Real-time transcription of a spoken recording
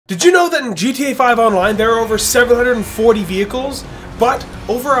Did you know that in GTA 5 Online there are over 740 vehicles, but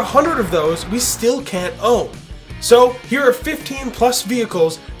over 100 of those we still can't own? So here are 15 plus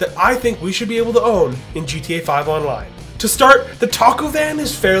vehicles that I think we should be able to own in GTA 5 Online. To start, the taco van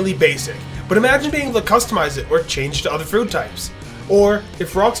is fairly basic, but imagine being able to customize it or change to other food types. Or,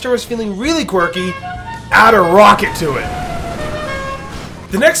 if Rockstar was feeling really quirky, add a rocket to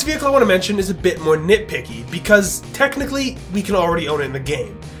it. The next vehicle I want to mention is a bit more nitpicky, because technically we can already own it in the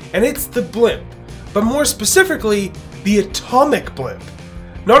game, and it's the blimp, but more specifically, the atomic blimp.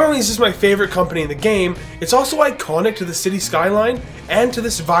 Not only is this my favorite company in the game, it's also iconic to the city skyline and to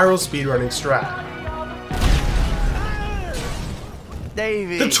this viral speedrunning strat.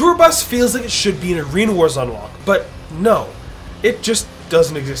 DAVEY. The tour bus feels like it should be an Arena Wars unlock, but no, it just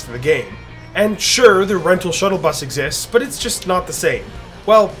doesn't exist in the game. And sure, the rental shuttle bus exists, but it's just not the same.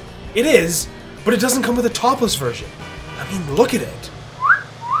 Well, it is, but it doesn't come with a topless version. I mean, look at it.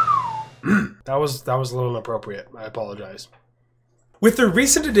 That was a little inappropriate. I apologize. With the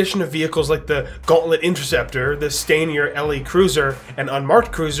recent addition of vehicles like the Gauntlet Interceptor, the Stanier LE Cruiser, and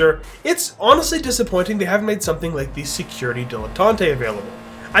Unmarked Cruiser, it's honestly disappointing they haven't made something like the Security Dilettante available.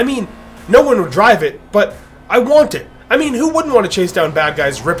 I mean, no one would drive it, but I want it. I mean, who wouldn't want to chase down bad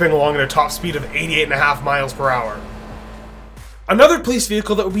guys ripping along at a top speed of 88.5 miles per hour? Another police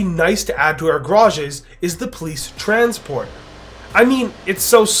vehicle that would be nice to add to our garages is the Police Transporter. I mean, it's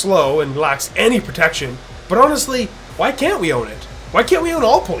so slow and lacks any protection, but honestly, why can't we own it? Why can't we own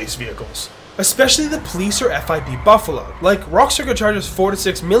all police vehicles? Especially the police or FIB Buffalo. Like, Rockstar could charge us $4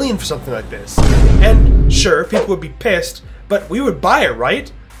 to $6 million for something like this. And sure, people would be pissed, but we would buy it, right?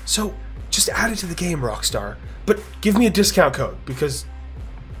 So, just add it to the game, Rockstar. But give me a discount code, because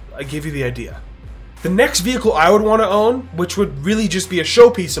I gave you the idea. The next vehicle I would want to own, which would really just be a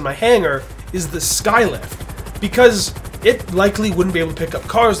showpiece in my hangar, is the Skylift. Because it likely wouldn't be able to pick up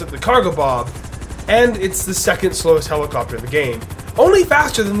cars like the Cargobob, and it's the second slowest helicopter in the game. Only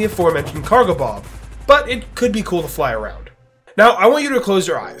faster than the aforementioned Cargobob, but it could be cool to fly around. Now, I want you to close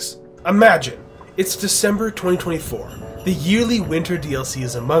your eyes. Imagine, it's December 2024. The yearly winter DLC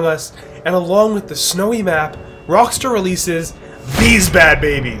is among us, and along with the snowy map, Rockstar releases these bad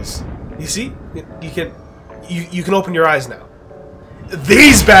babies. You see? You can open your eyes now.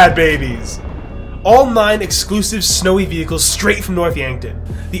 These bad babies! All 9 exclusive snowy vehicles straight from North Yankton.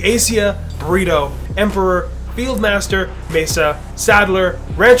 The Acia, Burrito, Emperor, Fieldmaster, Mesa, Saddler,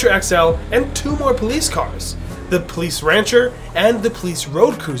 Rancher XL, and 2 more police cars. The Police Rancher and the Police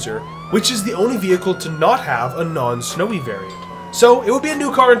Road Cruiser, which is the only vehicle to not have a non-snowy variant. So it would be a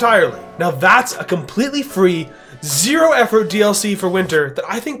new car entirely. Now that's a completely free, zero-effort DLC for winter that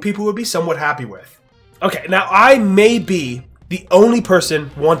I think people would be somewhat happy with. Okay, now I may be the only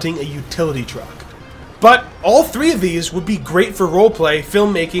person wanting a utility truck, but all 3 of these would be great for roleplay,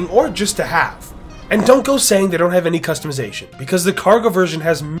 filmmaking, or just to have. And don't go saying they don't have any customization, because the cargo version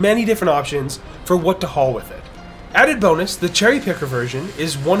has many different options for what to haul with it. Added bonus, the Cherry Picker version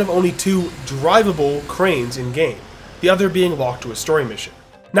is one of only 2 drivable cranes in-game, the other being locked to a story mission.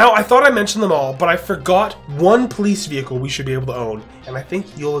 Now, I thought I mentioned them all, but I forgot one police vehicle we should be able to own, and I think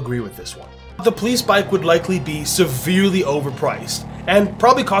you'll agree with this one. The police bike would likely be severely overpriced, and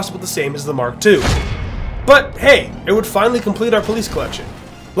probably cost about the same as the Mark II. But hey, it would finally complete our police collection.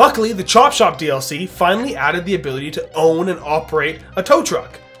 Luckily, the Chop Shop DLC finally added the ability to own and operate a tow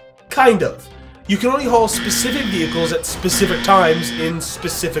truck. Kind of. You can only haul specific vehicles at specific times in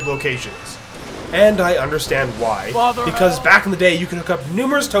specific locations. And I understand why, because back in the day you could hook up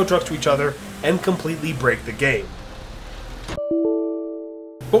numerous tow trucks to each other and completely break the game.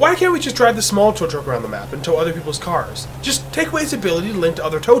 But why can't we just drive the small tow truck around the map and tow other people's cars? Just take away its ability to link to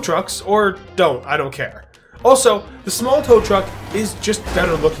other tow trucks, or don't, I don't care. Also, the small tow truck is just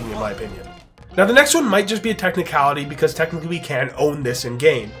better looking in my opinion. Now the next one might just be a technicality because technically we can own this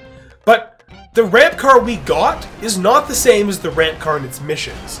in-game. But the ramp car we got is not the same as the ramp car in its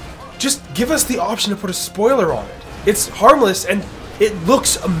missions. Just give us the option to put a spoiler on it. It's harmless and it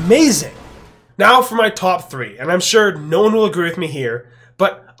looks amazing. Now for my top 3, and I'm sure no one will agree with me here,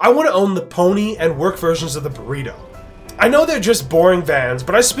 but I want to own the Pony and work versions of the Burrito. I know they're just boring vans,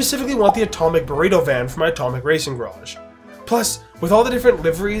 but I specifically want the Atomic Burrito van for my Atomic Racing Garage. Plus, with all the different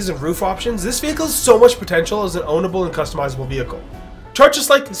liveries and roof options, this vehicle has so much potential as an ownable and customizable vehicle. Charge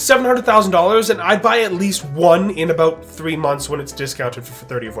us like $700,000 and I'd buy at least one in about 3 months when it's discounted for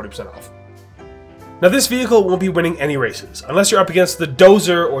 30 or 40% off. Now this vehicle won't be winning any races, unless you're up against the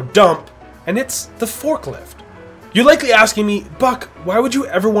Dozer or Dump, and it's the forklift. You're likely asking me, Buck, why would you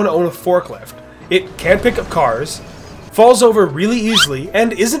ever want to own a forklift? It can't pick up cars, falls over really easily,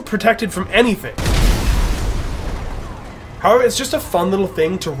 and isn't protected from anything. However, it's just a fun little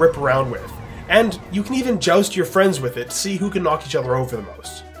thing to rip around with, and you can even joust your friends with it to see who can knock each other over the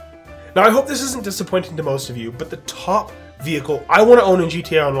most. Now, I hope this isn't disappointing to most of you, but the top vehicle I want to own in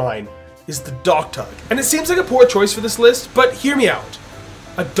GTA Online is the Dock Tug. And it seems like a poor choice for this list, but hear me out.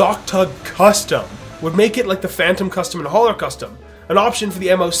 A Dock Tug Custom would make it like the Phantom Custom and Hauler Custom, an option for the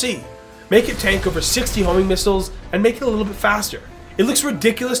MOC. Make it tank over 60 homing missiles, and make it a little bit faster. It looks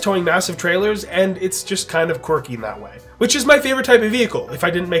ridiculous towing massive trailers, and it's just kind of quirky in that way. Which is my favorite type of vehicle, if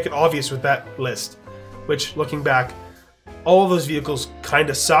I didn't make it obvious with that list. Which, looking back, all of those vehicles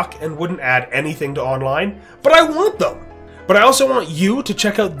kinda suck and wouldn't add anything to online, but I want them! But I also want you to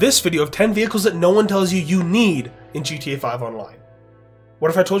check out this video of 10 vehicles that no one tells you you need in GTA 5 Online. What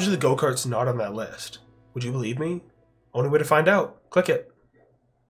if I told you the go-kart's not on that list? Would you believe me? Only way to find out. Click it.